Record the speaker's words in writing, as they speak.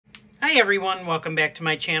Hi everyone, welcome back to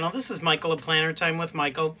my channel. This is Michael of Planner Time with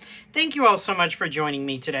Michael. Thank you all so much for joining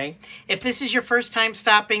me today. If this is your first time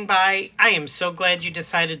stopping by, I am so glad you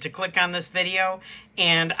decided to click on this video,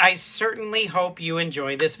 and I certainly hope you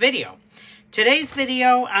enjoy this video. Today's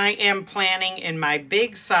video, I am planning in my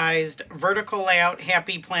big-sized vertical layout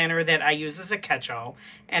happy planner that I use as a catch-all,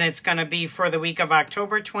 and it's going to be for the week of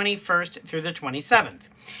October 21st through the 27th.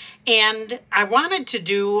 And I wanted to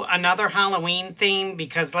do another Halloween theme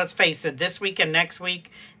because, let's face it, this week and next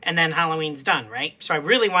week, and then Halloween's done, right? So I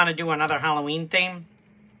really want to do another Halloween theme.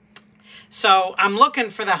 So I'm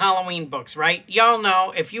looking for the Halloween books, right? Y'all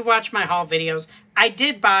know, if you watch my haul videos, I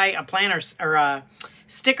did buy a planner or a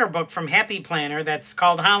sticker book from Happy Planner that's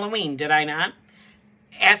called Halloween, did I not?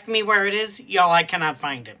 Ask me where it is. Y'all, I cannot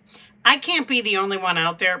find it. I can't be the only one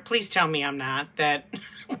out there. Please tell me I'm not. That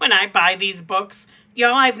when I buy these books,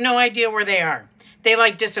 y'all, I have no idea where they are. They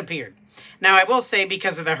like disappeared. Now, I will say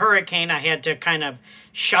because of the hurricane, I had to kind of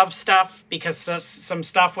shove stuff because some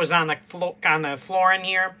stuff was on the floor in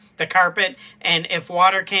here, the carpet, and if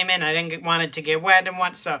water came in, I didn't want it to get wet and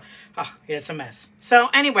what, so it's a mess. So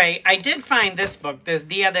anyway, I did find this book, this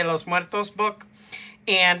Dia de los Muertos book,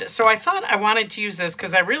 and so I thought I wanted to use this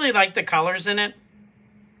because I really like the colors in it.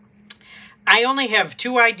 I only have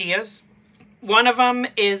two ideas. One of them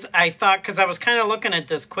is, I thought, because I was kind of looking at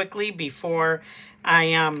this quickly before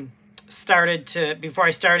I started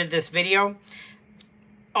this video.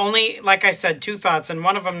 Only, like I said, two thoughts, and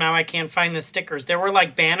one of them now I can't find the stickers. There were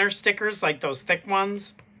like banner stickers, like those thick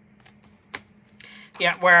ones.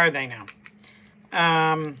 Yeah, where are they now?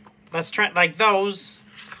 Let's try, like those.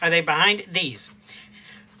 Are they behind these?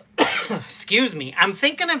 Excuse me. I'm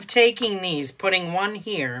thinking of taking these, putting one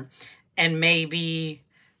here, and maybe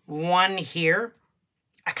one here.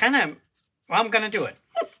 Well, I'm going to do it.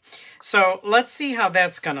 So let's see how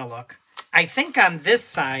that's going to look. I think on this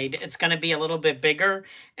side, it's going to be a little bit bigger.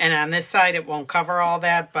 And on this side, it won't cover all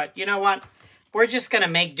that. But you know what? We're just going to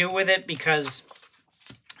make do with it because,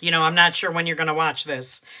 you know, I'm not sure when you're going to watch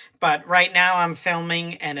this. But right now I'm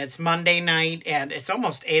filming and it's Monday night and it's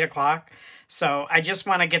almost 8 o'clock. So I just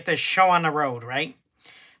want to get this show on the road, right?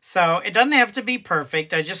 So it doesn't have to be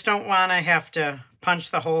perfect. I just don't want to have to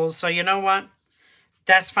punch the holes. So you know what?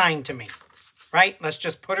 That's fine to me, right? Let's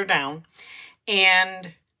just put her down.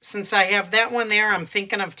 And since I have that one there, I'm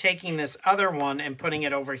thinking of taking this other one and putting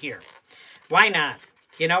it over here. Why not?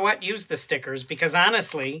 You know what? Use the stickers because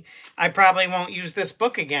honestly, I probably won't use this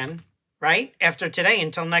book again, right? After today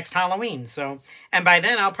until next Halloween. So, and by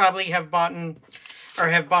then I'll probably have bought,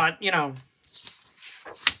 you know,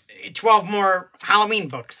 12 more Halloween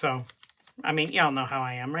books. So, I mean, y'all know how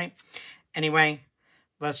I am, right? Anyway,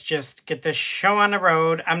 let's just get this show on the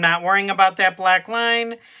road. I'm not worrying about that black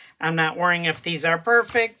line. I'm not worrying if these are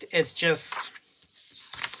perfect. It's just,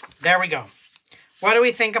 there we go. What do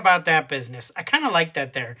we think about that business? I kind of like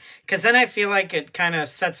that there. Because then I feel like it kind of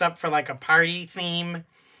sets up for like a party theme.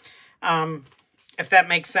 If that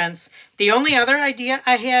makes sense. The only other idea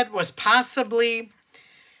I had was possibly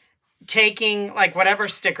taking like whatever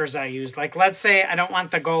stickers I use. Like let's say I don't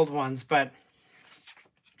want the gold ones, but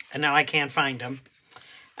and now I can't find them.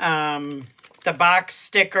 The box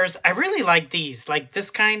stickers. I really like these. Like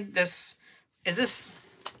this kind.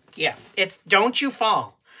 Yeah, it's Don't You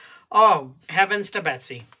Fall. Oh, heavens to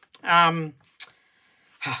Betsy. What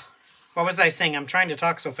was I saying? I'm trying to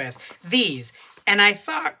talk so fast. These. And I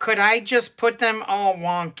thought, could I just put them all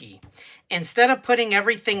wonky? Instead of putting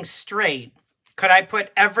everything straight, could I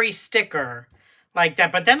put every sticker like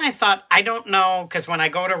that? But then I thought, I don't know, because when I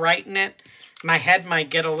go to writing it, my head might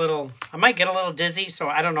get a little, I might get a little dizzy, so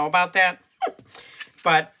I don't know about that.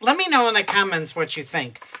 But let me know in the comments what you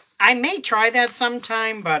think. I may try that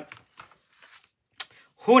sometime, but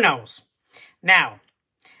who knows? Now,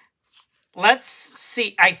 let's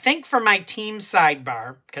see. I think for my team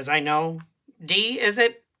sidebar, because I know Dee, is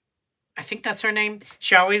it? I think that's her name.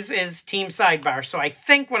 She always is team sidebar. So I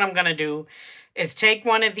think what I'm going to do is take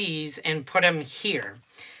one of these and put them here.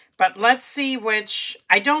 But let's see which.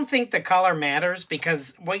 I don't think the color matters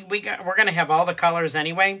because we're going to have all the colors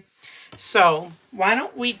anyway. So why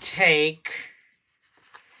don't we take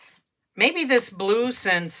maybe this blue,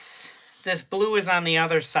 since this blue is on the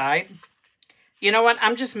other side. You know what?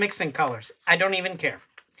 I'm just mixing colors. I don't even care.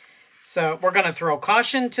 So we're going to throw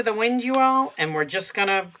caution to the wind, you all, and we're just going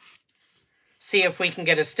to see if we can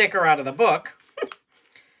get a sticker out of the book.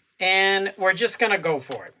 And we're just going to go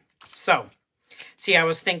for it. So, see, I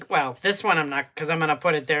was thinking, well, this one I'm not, because I'm going to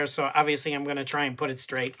put it there, so obviously I'm going to try and put it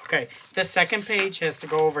straight. Okay, this second page has to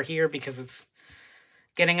go over here because it's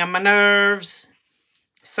getting on my nerves.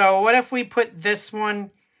 So what if we put this one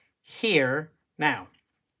here now?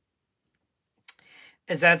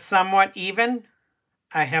 Is that somewhat even?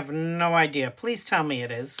 I have no idea. Please tell me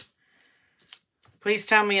it is. Please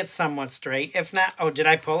tell me it's somewhat straight. If not, oh, did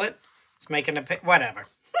I pull it? It's making a, whatever.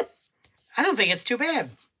 I don't think it's too bad.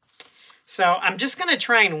 So I'm just going to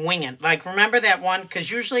try and wing it. Like, remember that one?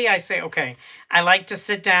 Because usually I say, okay, I like to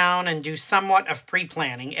sit down and do somewhat of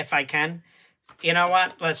pre-planning if I can. You know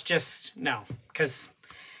what? Let's just, no. Because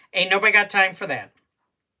ain't nobody got time for that.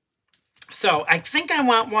 So I think I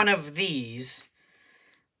want one of these.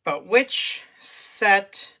 But which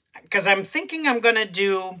set? Because I'm thinking I'm going to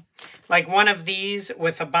do like one of these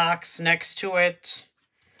with a box next to it.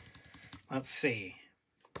 Let's see.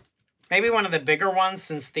 Maybe one of the bigger ones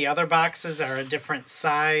since the other boxes are a different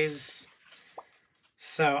size.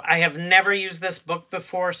 So I have never used this book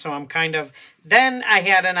before, so I'm kind of... Then I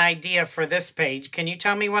had an idea for this page. Can you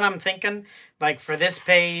tell me what I'm thinking? Like for this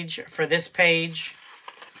page, for this page.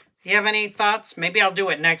 You have any thoughts? Maybe I'll do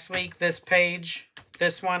it next week, this page.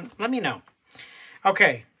 This one, let me know.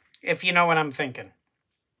 Okay, if you know what I'm thinking.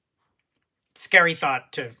 Scary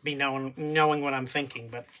thought to be knowing what I'm thinking,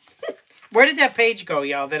 but where did that page go,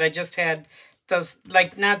 y'all? That I just had those,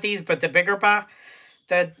 like not these, but the bigger box,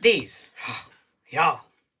 these, y'all.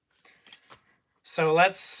 So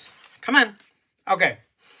let's come on. Okay,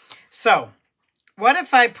 so what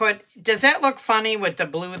if I put? Does that look funny with the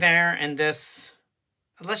blue there and this?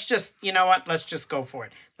 Let's just, you know what? Let's just go for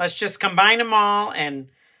it. Let's just combine them all and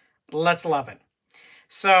let's love it.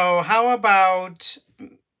 So how about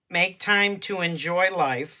make time to enjoy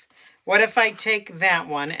life? What if I take that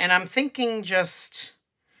one? And I'm thinking just,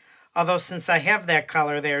 although since I have that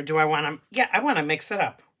color there, do I want to, yeah, I want to mix it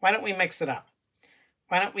up. Why don't we mix it up?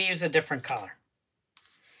 Why don't we use a different color?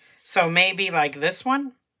 So maybe like this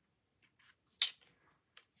one.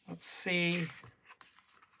 Let's see.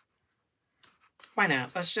 Why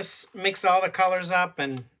not? Let's just mix all the colors up.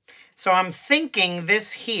 And so I'm thinking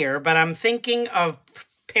this here, but I'm thinking of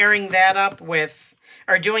pairing that up with,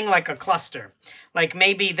 or doing like a cluster. Like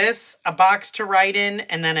maybe this, a box to write in,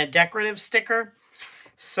 and then a decorative sticker.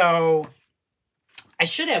 So I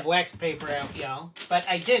should have wax paper out, y'all, but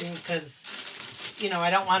I didn't because, you know,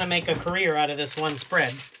 I don't want to make a career out of this one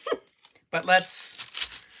spread. But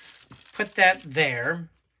let's put that there.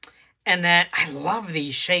 And then I love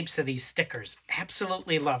these shapes of these stickers.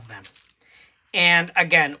 Absolutely love them. And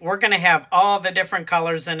again, we're going to have all the different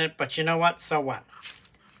colors in it, but you know what? So what?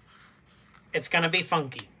 It's going to be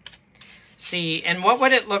funky. See, and what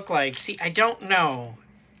would it look like? See, I don't know.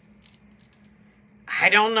 I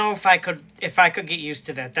don't know if I could get used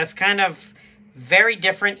to that. That's kind of very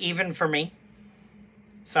different even for me.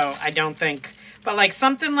 So I don't think, but like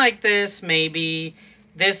something like this, maybe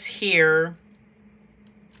this here.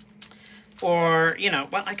 Or, you know,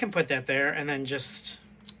 well, I can put that there and then just...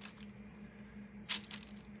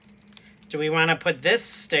 Do we want to put this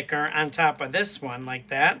sticker on top of this one like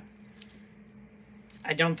that?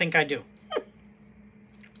 I don't think I do.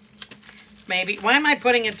 Maybe. Why am I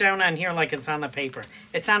putting it down on here like it's on the paper?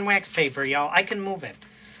 It's on wax paper, y'all. I can move it.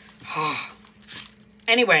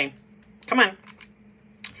 Anyway, come on.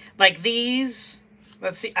 Like these.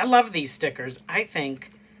 Let's see. I love these stickers. I think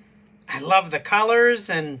I love the colors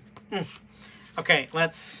and... Okay,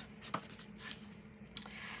 let's...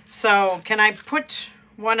 So, can I put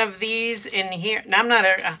one of these in here? Now,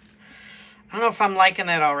 I don't know if I'm liking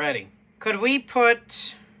that already. Could we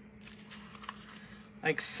put,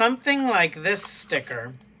 like, something like this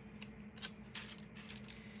sticker?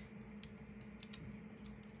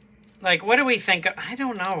 Like, what do we think? I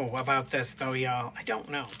don't know about this, though, y'all. I don't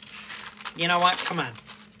know. You know what? Come on.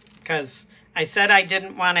 Because I said I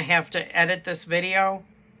didn't want to have to edit this video,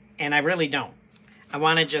 and I really don't. I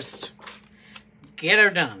want to just get her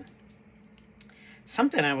done.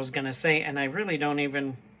 Something I was going to say, and I really don't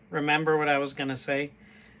even remember what I was going to say.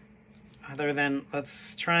 Other than,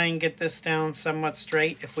 let's try and get this down somewhat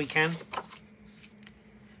straight if we can.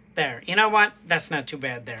 There. You know what? That's not too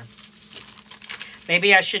bad there.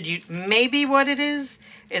 Maybe I should use, maybe what it is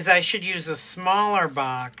I should use a smaller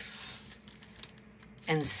box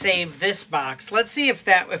and save this box. Let's see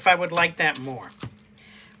if I would like that more.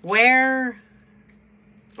 Where...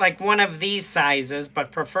 like one of these sizes, but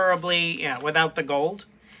preferably, yeah, without the gold.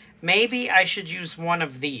 Maybe I should use one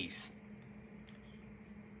of these.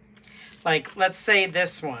 Like, let's say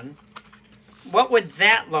this one. What would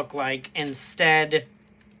that look like instead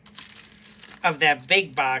of that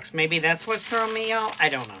big box? Maybe that's what's throwing me out? I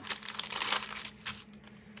don't know.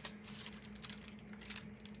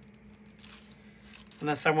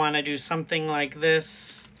 Unless I want to do something like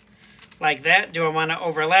this. Like that. Do I want to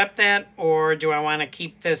overlap that? Or do I want to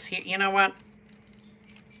keep this here? You know what?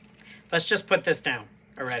 Let's just put this down.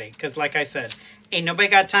 already. Because like I said, ain't nobody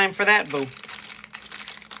got time for that, boo.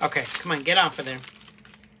 Okay, come on, get off of there.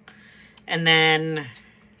 And then,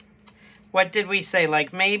 what did we say?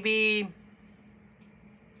 Like maybe,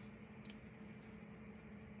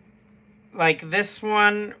 like this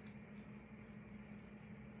one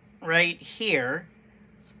right here.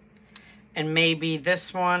 And maybe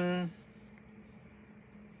this one,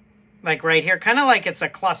 like right here. Kind of like it's a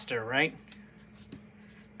cluster, right?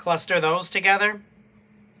 Cluster those together.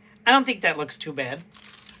 I don't think that looks too bad.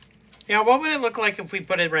 You know, what would it look like if we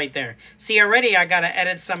put it right there? See, already I got to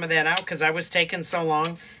edit some of that out because I was taking so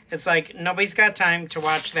long. It's like nobody's got time to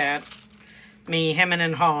watch that. Me hemming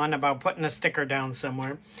and hawing about putting a sticker down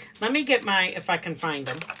somewhere. Let me get my, if I can find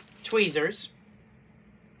them, tweezers.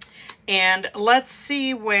 And let's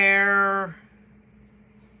see where...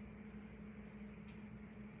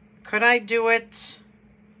 Could I do it?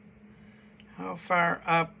 How far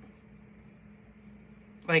up?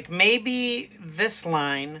 Like maybe this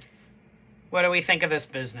line. What do we think of this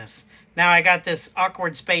business? Now I got this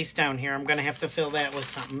awkward space down here. I'm going to have to fill that with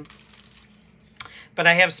something. But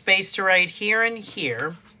I have space to write here and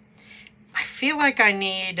here. I feel like I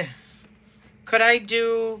need... Could I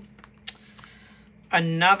do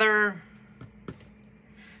another...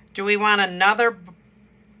 Do we want another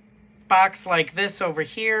box like this over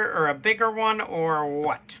here, or a bigger one, or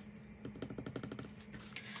what?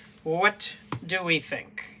 What do we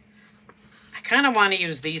think? I kind of want to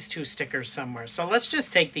use these two stickers somewhere, so let's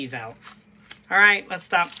just take these out. All right, let's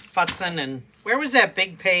stop futzing. And where was that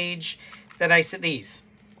big page that I said these?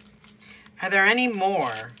 Are there any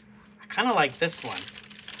more? I kind of like this one.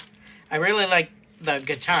 I really like the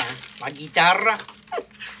guitar. La guitarra.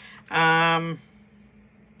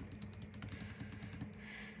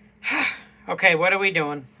 Okay, what are we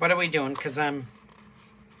doing? What are we doing? Because I'm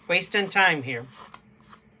wasting time here.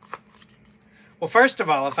 Well, first of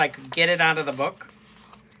all, if I could get it out of the book,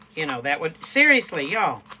 you know, that would... Seriously,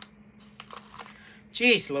 y'all.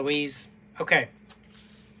 Jeez Louise. Okay.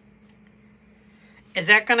 Is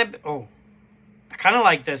that going to be... Oh, I kind of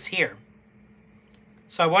like this here.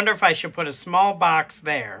 So I wonder if I should put a small box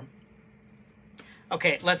there.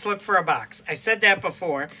 Okay, let's look for a box. I said that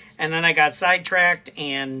before, and then I got sidetracked,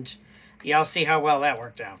 and y'all see how well that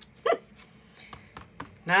worked out.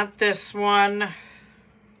 Not this one.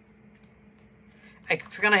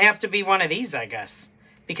 It's going to have to be one of these, I guess.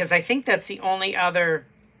 Because I think that's the only other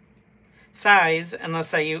size,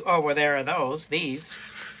 unless I use... Oh, well, there are those. These.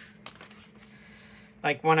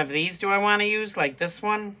 Like one of these do I want to use? Like this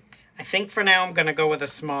one? I think for now I'm going to go with a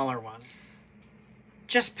smaller one.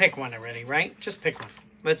 Just pick one already, right? Just pick one.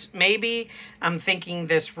 Let's... Maybe I'm thinking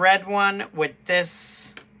this red one with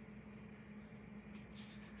this...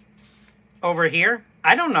 over here?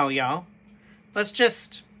 I don't know, y'all. Let's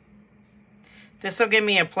just... This will give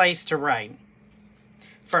me a place to write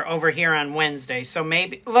for over here on Wednesday. So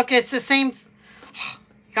maybe... Look, it's the same...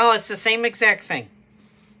 Y'all, it's the same exact thing.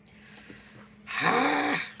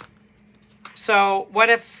 So what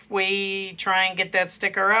if we try and get that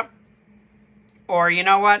sticker up? Or you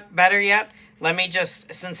know what? Better yet, let me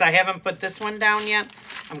just... Since I haven't put this one down yet,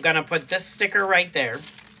 I'm going to put this sticker right there.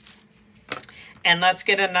 And let's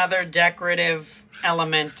get another decorative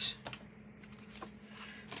element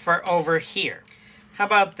for over here. How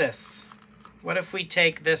about this? What if we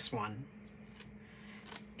take this one?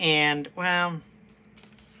 And, well,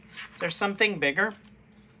 is there something bigger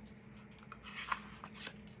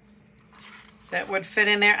that would fit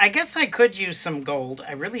in there? I guess I could use some gold.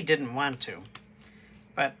 I really didn't want to.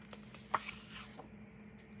 But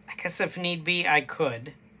I guess if need be, I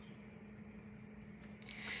could.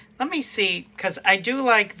 Let me see, because I do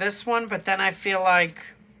like this one, but then I feel like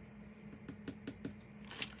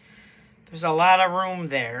there's a lot of room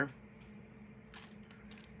there.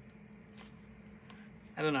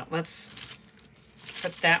 I don't know. Let's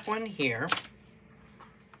put that one here.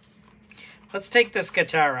 Let's take this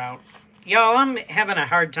guitar out. Y'all, I'm having a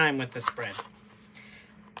hard time with this spread.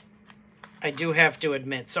 I do have to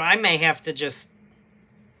admit. So I may have to just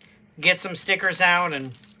get some stickers out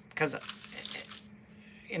and... because...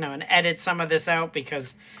 you know, and edit some of this out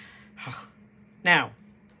because... Now,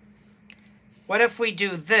 what if we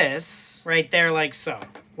do this right there like so?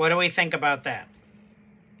 What do we think about that?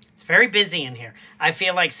 It's very busy in here. I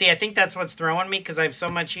feel like, see, I think that's what's throwing me because I have so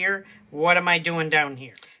much here. What am I doing down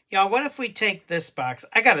here? Y'all, what if we take this box?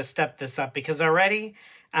 I got to step this up because already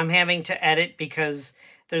I'm having to edit because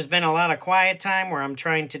there's been a lot of quiet time where I'm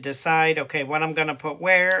trying to decide, okay, what I'm going to put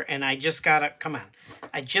where, and I just got to, come on.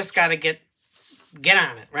 I just got to get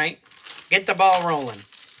on it, right? Get the ball rolling.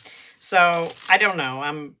 So, I don't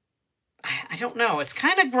know. I don't know. It's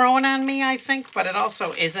kind of growing on me, I think, but it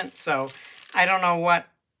also isn't. So I don't know what,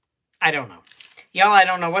 I don't know. Y'all, I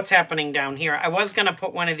don't know what's happening down here. I was going to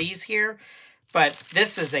put one of these here, but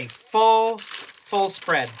this is a full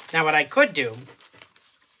spread. Now, what I could do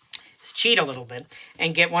is cheat a little bit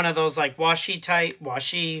and get one of those like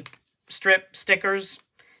washi strip stickers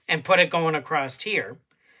and put it going across here.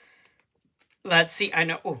 Let's see. I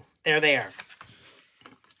know. Oh, there they are.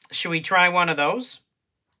 Should we try one of those?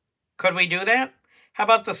 Could we do that? How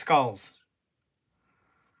about the skulls?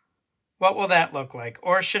 What will that look like?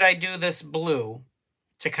 Or should I do this blue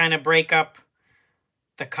to kind of break up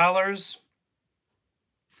the colors?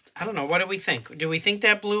 I don't know. What do we think? Do we think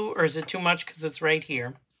that blue, or is it too much because it's right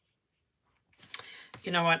here?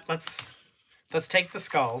 You know what? Let's take the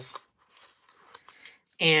skulls.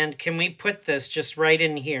 And can we put this just right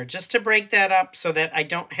in here? Just to break that up so that I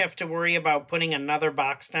don't have to worry about putting another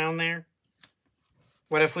box down there.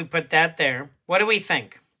 What if we put that there? What do we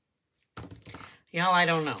think? Y'all, I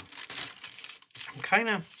don't know.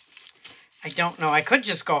 I don't know. I could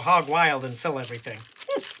just go hog wild and fill everything.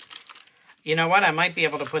 You know what? I might be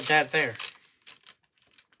able to put that there.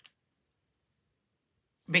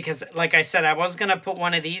 Because, like I said, I was going to put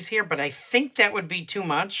one of these here, but I think that would be too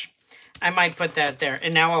much. I might put that there.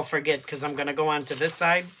 And now I'll forget because I'm going to go on to this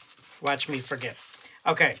side. Watch me forget.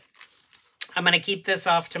 Okay. I'm going to keep this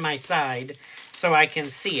off to my side so I can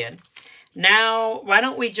see it. Now, why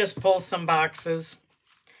don't we just pull some boxes?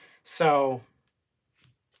 So,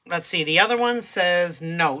 let's see. The other one says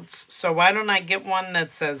notes. So, why don't I get one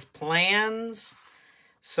that says plans?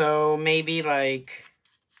 So, maybe like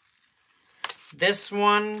this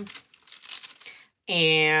one.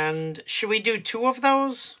 And should we do 2 of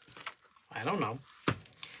those? I don't know.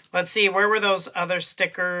 Let's see. Where were those other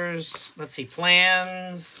stickers? Let's see.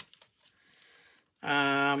 Plans.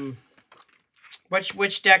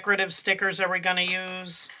 Which decorative stickers are we going to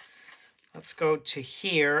use? Let's go to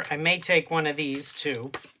here. I may take one of these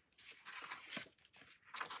too.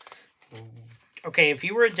 Okay, if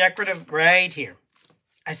you were a decorative, right here.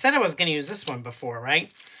 I said I was going to use this one before,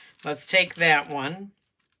 right? Let's take that one.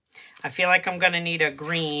 I feel like I'm going to need a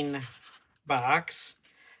green box.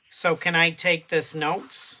 So can I take this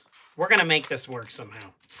notes? We're going to make this work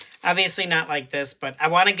somehow. Obviously not like this, but I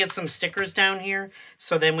want to get some stickers down here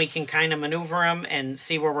so then we can kind of maneuver them and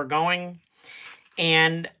see where we're going.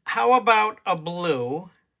 And how about a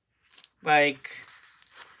blue? Like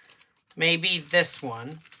maybe this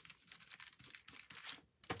one.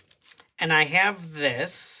 And I have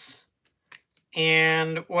this.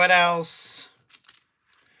 And what else?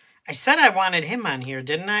 I said I wanted him on here,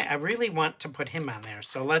 didn't I? I really want to put him on there.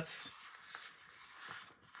 So let's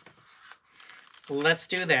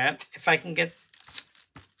do that. If I can get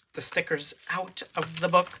the stickers out of the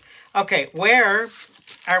book. Okay, where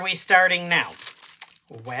are we starting now?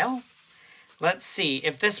 Well, let's see.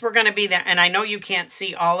 If this were going to be that, and I know you can't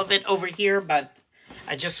see all of it over here, but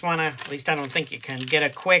I just want to, at least I don't think you can, get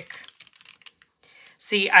a quick.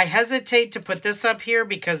 See, I hesitate to put this up here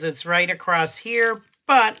because it's right across here,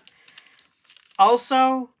 but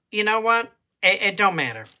also, you know what? It don't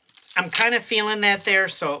matter. I'm kind of feeling that there,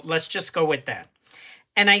 so let's just go with that.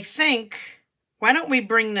 And I think, why don't we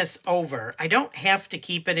bring this over? I don't have to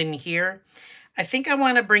keep it in here. I think I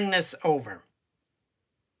want to bring this over.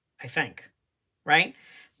 I think, right?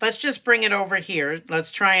 Let's just bring it over here.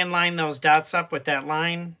 Let's try and line those dots up with that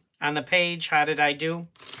line on the page. How did I do?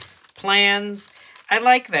 Plans. I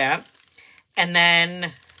like that. And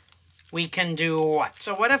then we can do what?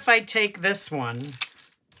 So what if I take this one?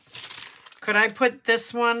 Could I put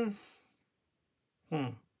this one?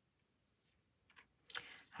 I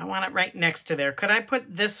want it right next to there. Could I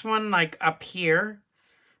put this one like up here?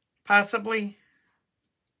 Possibly?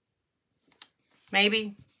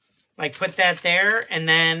 Maybe? Like put that there, and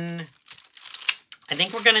then I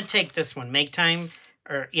think we're going to take this one. Make time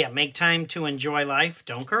to enjoy life.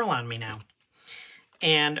 Don't curl on me now.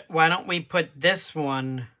 And why don't we put this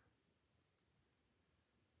one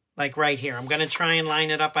like right here? I'm going to try and line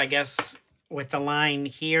it up, I guess, with the line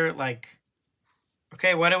here. Like,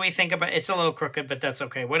 okay, what do we think about? It's a little crooked, but that's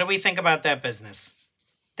okay. What do we think about that business?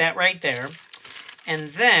 That right there. And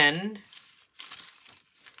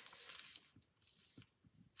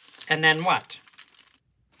then what?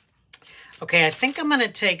 Okay, I think I'm going to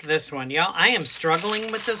take this one. Y'all, I am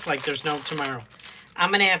struggling with this like there's no tomorrow.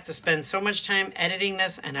 I'm going to have to spend so much time editing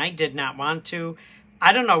this, and I did not want to.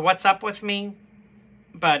 I don't know what's up with me,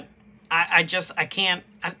 but I can't.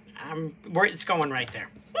 It's going right there.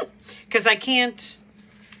 Because I can't,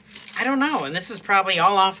 I don't know. And this is probably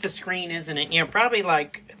all off the screen, isn't it? You know, probably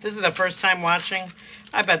like, if this is the first time watching,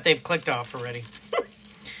 I bet they've clicked off already.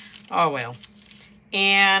 Oh, well.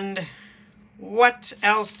 And what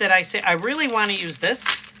else did I say? I really want to use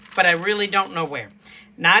this, but I really don't know where.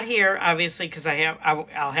 Not here, obviously, because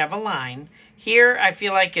I'll have a line. Here, I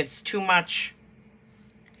feel like it's too much.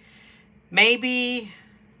 Maybe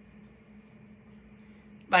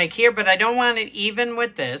like here, but I don't want it even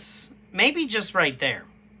with this. Maybe just right there.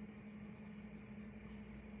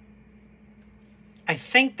 I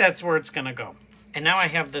think that's where it's going to go. And now I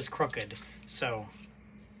have this crooked, so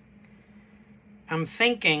I'm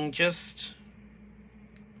thinking just,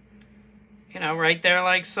 you know, right there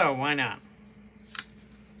like so. Why not?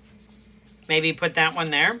 Maybe put that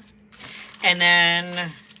one there. And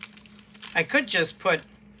then I could just put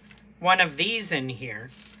one of these in here.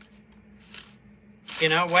 You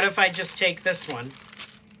know, what if I just take this one?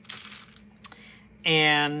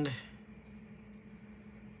 And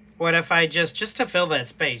what if I just to fill that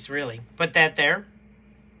space, really, put that there?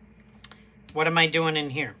 What am I doing in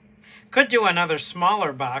here? Could do another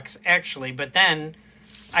smaller box, actually, but then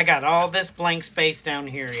I got all this blank space down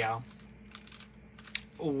here, y'all.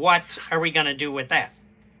 What are we going to do with that?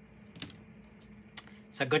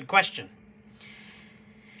 It's a good question.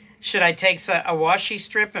 Should I take a washi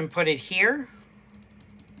strip and put it here?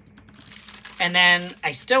 And then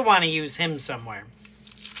I still want to use him somewhere.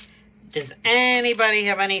 Does anybody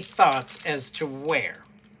have any thoughts as to where?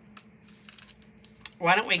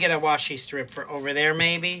 Why don't we get a washi strip for over there,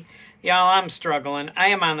 maybe? Y'all, I'm struggling. I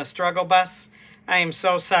am on the struggle bus. I am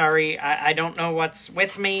so sorry. I don't know what's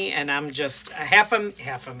with me, and I'm just half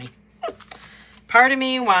of me. Part of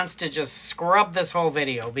me wants to just scrub this whole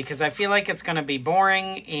video because I feel like it's going to be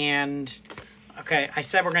boring. And okay, I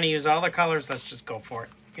said we're going to use all the colors. Let's just go for it.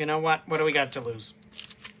 You know what? What do we got to lose?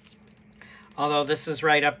 Although this is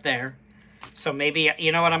right up there. So maybe,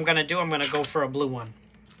 you know what I'm going to do? I'm going to go for a blue one.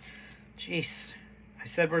 Jeez. I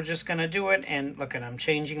said we're just going to do it. And look at, I'm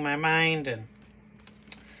changing my mind. And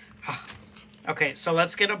okay, so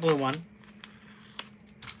let's get a blue one.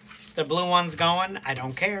 The blue one's going. I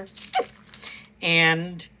don't care.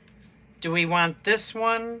 And do we want this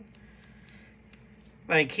one?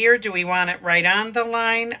 Like here, do we want it right on the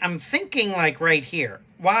line? I'm thinking like right here.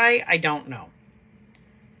 Why? I don't know.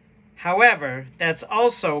 However, that's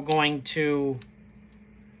also going to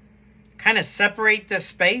kind of separate the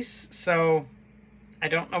space. So I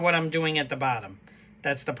don't know what I'm doing at the bottom.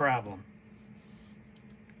 That's the problem.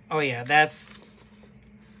 Oh yeah, that's...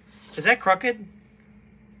 Is that crooked?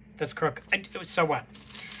 That's crooked. So what?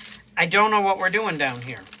 I don't know what we're doing down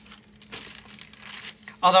here.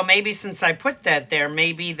 Although maybe since I put that there,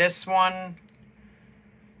 maybe this one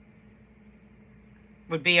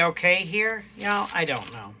would be okay here. Y'all, I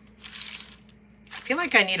don't know. I feel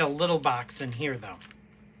like I need a little box in here, though.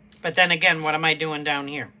 But then again, what am I doing down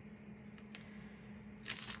here?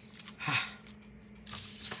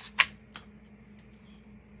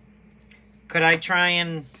 Could I try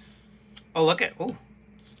and... Oh, look at... Ooh.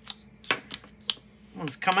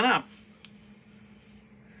 One's coming up.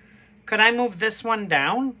 Could I move this one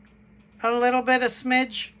down a little bit, a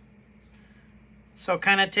smidge? So it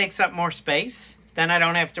kind of takes up more space. Then I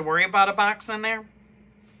don't have to worry about a box in there.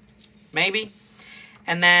 Maybe.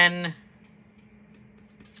 And then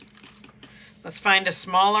let's find a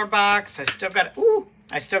smaller box. I still got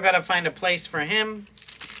to find a place for him.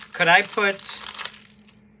 Could I put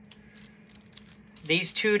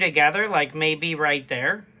these two together, like maybe right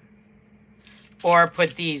there? Or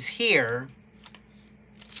put these here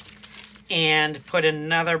and put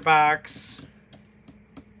another box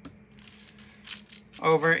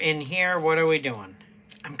over in here. What are we doing?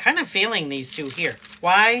 I'm kind of feeling these two here.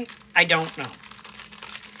 Why? I don't know.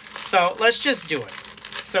 So let's just do it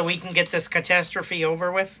so we can get this catastrophe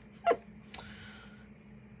over with.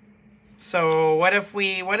 So what if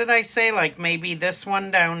we, what did I say? Like maybe this one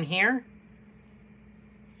down here.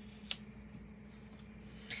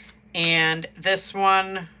 And this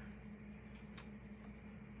one,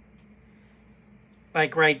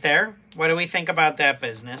 like right there. What do we think about that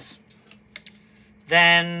business?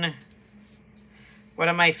 Then, what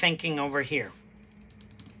am I thinking over here?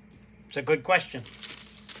 It's a good question.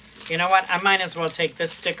 You know what? I might as well take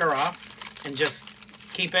this sticker off and just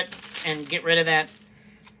keep it and get rid of that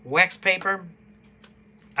wax paper.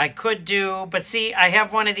 I could do, but see, I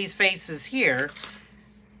have one of these faces here.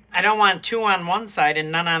 I don't want two on one side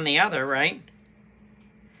and none on the other, right?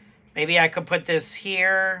 Maybe I could put this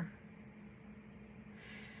here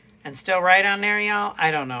and still right on there, y'all.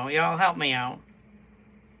 I don't know. Y'all help me out.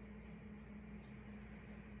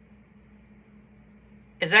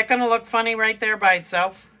 Is that going to look funny right there by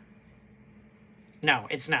itself? No,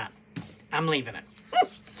 it's not. I'm leaving it.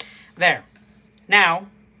 There. Now,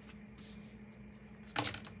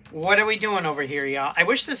 what are we doing over here, y'all? I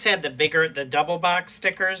wish this had the double box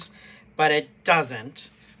stickers, but it doesn't.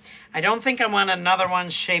 I don't think I want another one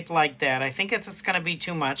shaped like that. I think it's going to be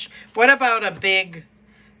too much. What about a big,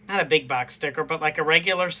 not a big box sticker, but like a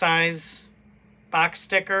regular size box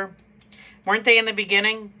sticker? Weren't they in the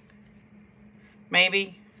beginning?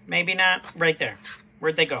 Maybe, maybe not. Right there.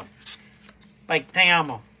 Where'd they go? Like, te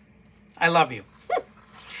amo. I love you.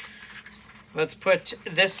 Let's put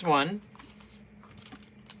this one.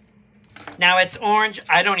 Now it's orange.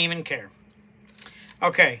 I don't even care.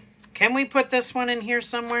 Okay. Can we put this one in here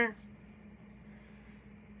somewhere?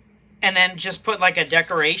 And then just put like a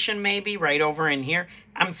decoration maybe right over in here.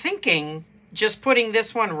 I'm thinking just putting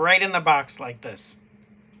this one right in the box like this.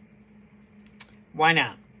 Why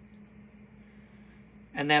not?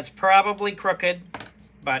 And that's probably crooked,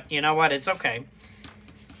 but you know what? It's okay.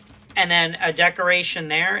 And then a decoration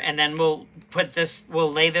there, and then we'll put this,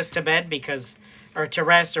 we'll lay this to bed because, or to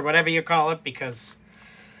rest, or whatever you call it, because,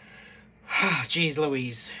 geez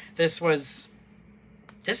Louise, this was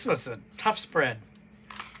a tough spread.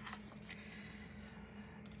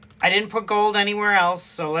 I didn't put gold anywhere else,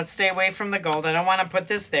 so let's stay away from the gold. I don't want to put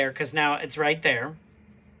this there because now it's right there.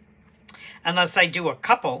 Unless I do a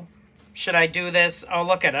couple. Should I do this? Oh,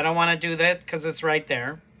 look it. I don't want to do that because it's right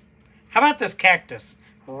there. How about this cactus?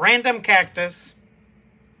 Random cactus.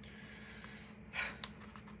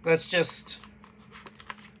 Let's just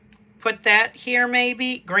put that here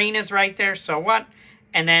maybe. Green is right there, so what?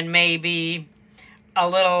 And then maybe a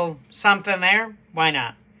little something there. Why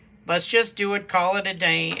not? Let's just do it, call it a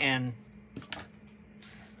day, and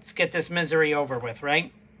let's get this misery over with,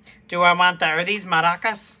 right? Do I want are these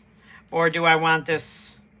maracas? Or do I want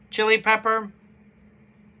this chili pepper?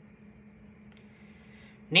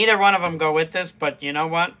 Neither one of them go with this, but you know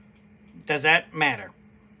what? Does that matter?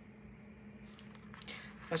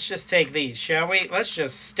 Let's just take these, shall we? Let's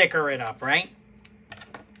just sticker it up, right?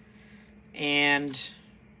 And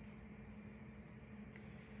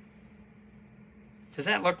does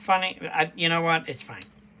that look funny? You know what? It's fine.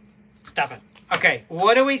 Stop it. Okay,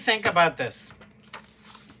 what do we think about this?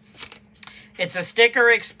 It's a sticker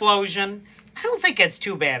explosion. I don't think it's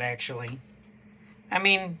too bad, actually. I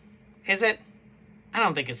mean, is it? I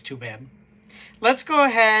don't think it's too bad. Let's go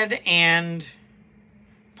ahead and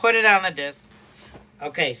put it on the disc.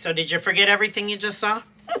 Okay, so did you forget everything you just saw?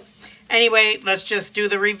 Anyway, let's just do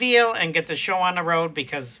the reveal and get the show on the road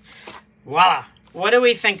because, voila. What do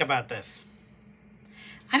we think about this?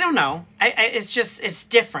 I don't know. It's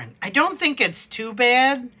different. I don't think it's too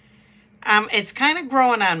bad. It's kind of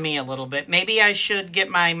growing on me a little bit. Maybe I should get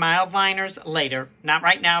my mild liners later. Not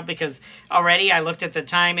right now because already I looked at the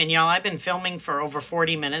time and y'all, I've been filming for over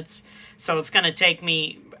 40 minutes. So it's going to take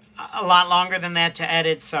me a lot longer than that to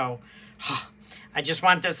edit. So I just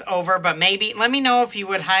want this over. But maybe let me know if you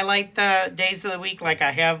would highlight the days of the week like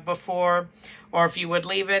I have before. Or if you would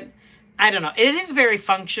leave it. I don't know. It is very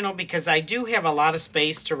functional because I do have a lot of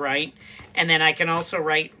space to write. And then I can also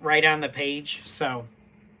write right on the page. So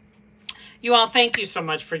you all, thank you so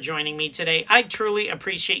much for joining me today. I truly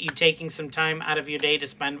appreciate you taking some time out of your day to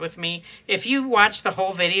spend with me. If you watched the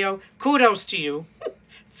whole video, kudos to you.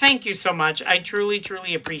 Thank you so much. I truly,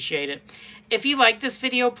 truly appreciate it. If you like this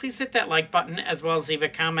video, please hit that like button as well as leave a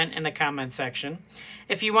comment in the comment section.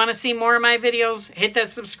 If you want to see more of my videos, hit that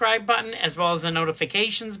subscribe button as well as the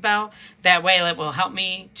notifications bell. That way it will help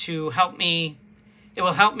me to help me. It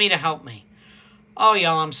will help me to help me. Oh,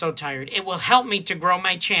 y'all, I'm so tired. It will help me to grow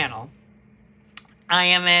my channel. I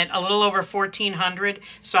am at a little over 1,400,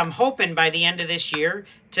 so I'm hoping by the end of this year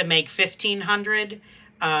to make 1,500.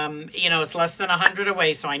 You know, it's less than 100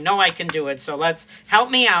 away, so I know I can do it. So let's help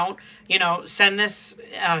me out. You know, send this,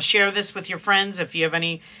 share this with your friends if you have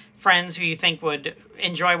any friends who you think would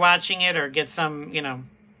enjoy watching it or get some, you know,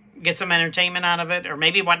 get some entertainment out of it, or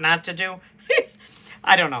maybe what not to do.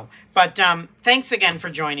 I don't know. But thanks again for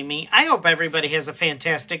joining me. I hope everybody has a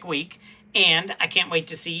fantastic week, and I can't wait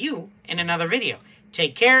to see you in another video.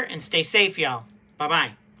 Take care and stay safe, y'all.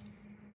 Bye-bye.